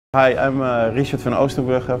Hi, I'm Richard van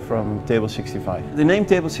Oostenbrugge from Table 65. The name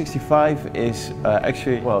Table 65 is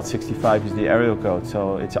actually, well, 65 is the area code,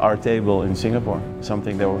 so it's our table in Singapore,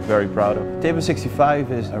 something that we're very proud of. Table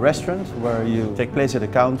 65 is a restaurant where you take place at a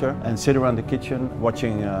counter and sit around the kitchen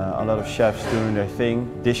watching a lot of chefs doing their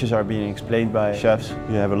thing. Dishes are being explained by chefs.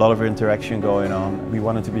 You have a lot of interaction going on. We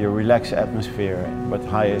want it to be a relaxed atmosphere, but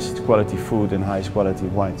highest quality food and highest quality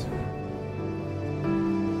wines.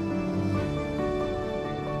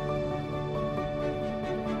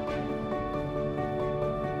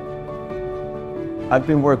 I've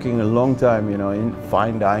been working a long time, in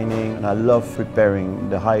fine dining, and I love preparing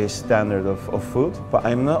the highest standard of food. But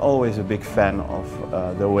I'm not always a big fan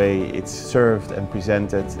of the way it's served and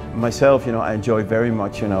presented. Myself, I enjoy very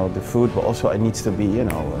much, the food, but also it needs to be,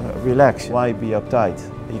 relaxed. Why be uptight?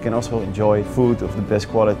 You can also enjoy food of the best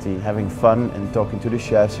quality, having fun and talking to the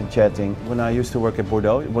chefs and chatting. When I used to work at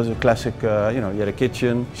Bordeaux, it was a classic, you had a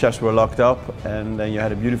kitchen, chefs were locked up, and then you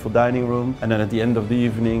had a beautiful dining room. And then at the end of the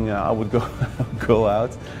evening, I would go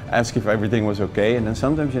out, ask if everything was okay. And then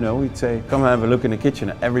sometimes, we'd say, come have a look in the kitchen.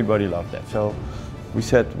 And everybody loved that. So we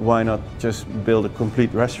said, why not just build a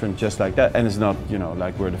complete restaurant just like that? And it's not,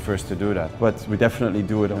 like we're the first to do that, but we definitely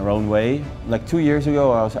do it in our own way. Like 2 years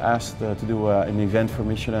ago, I was asked to do an event for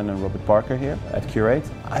Michelin and Robert Parker here at Curate.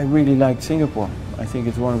 I really liked Singapore. I think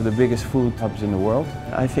it's one of the biggest food hubs in the world.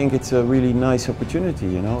 I think it's a really nice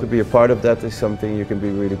opportunity, To be a part of that is something you can be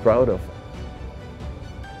really proud of.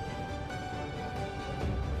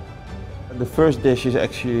 The first dish is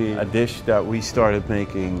actually a dish that we started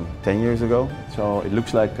making 10 years ago. So it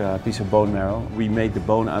looks like a piece of bone marrow. We made the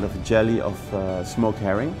bone out of a jelly of smoked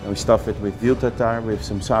herring. And we stuff it with veal tartare with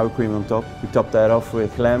some sour cream on top. We top that off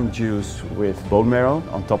with lamb juice with bone marrow.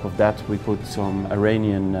 On top of that we put some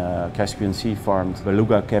Iranian Caspian Sea farmed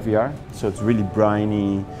beluga caviar. So it's really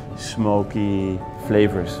briny, smoky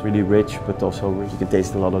flavors, really rich, but also you can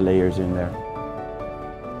taste a lot of layers in there.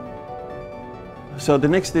 So the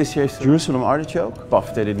next dish is Jerusalem artichoke,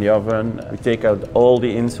 puffed it in the oven. We take out all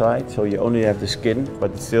the inside, so you only have the skin,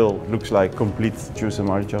 but it still looks like complete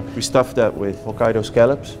Jerusalem artichoke. We stuff that with Hokkaido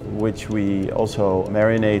scallops, which we also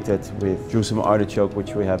marinated with Jerusalem artichoke,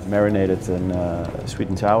 which we have marinated in sweet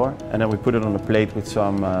and sour. And then we put it on a plate with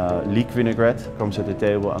some leek vinaigrette, comes at the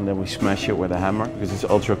table, and then we smash it with a hammer because it's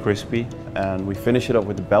ultra crispy. And we finish it up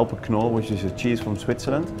with the Belperknol, which is a cheese from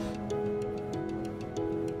Switzerland.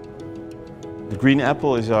 The green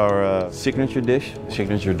apple is our signature dish,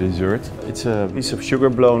 signature dessert. It's a piece of sugar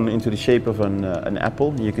blown into the shape of an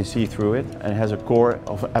apple. You can see through it. And it has a core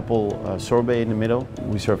of apple sorbet in the middle.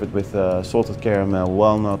 We serve it with salted caramel,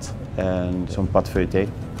 walnut and some pâte feuilletée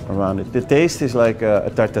around it. The taste is like a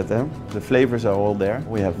tarte tatin. The flavors are all there.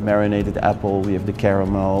 We have marinated apple, we have the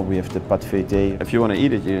caramel, we have the pâte feuilletée. If you want to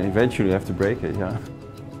eat it, you eventually have to break it, yeah.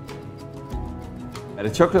 The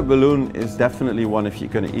chocolate balloon is definitely one, if you're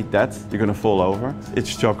going to eat that, you're going to fall over.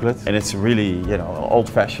 It's chocolate and it's really,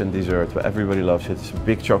 old-fashioned dessert, but everybody loves it. It's a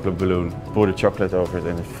big chocolate balloon. Pour the chocolate over it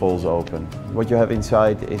and it falls open. What you have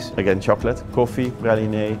inside is, again, chocolate, coffee,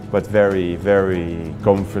 praline, but very, very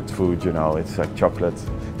comfort food, It's like chocolate.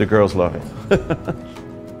 The girls love it.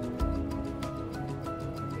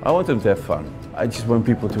 I want them to have fun. I just want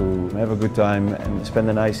people to have a good time and spend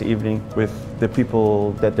a nice evening with the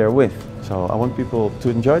people that they're with. So I want people to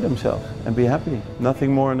enjoy themselves and be happy.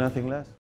 Nothing more, nothing less.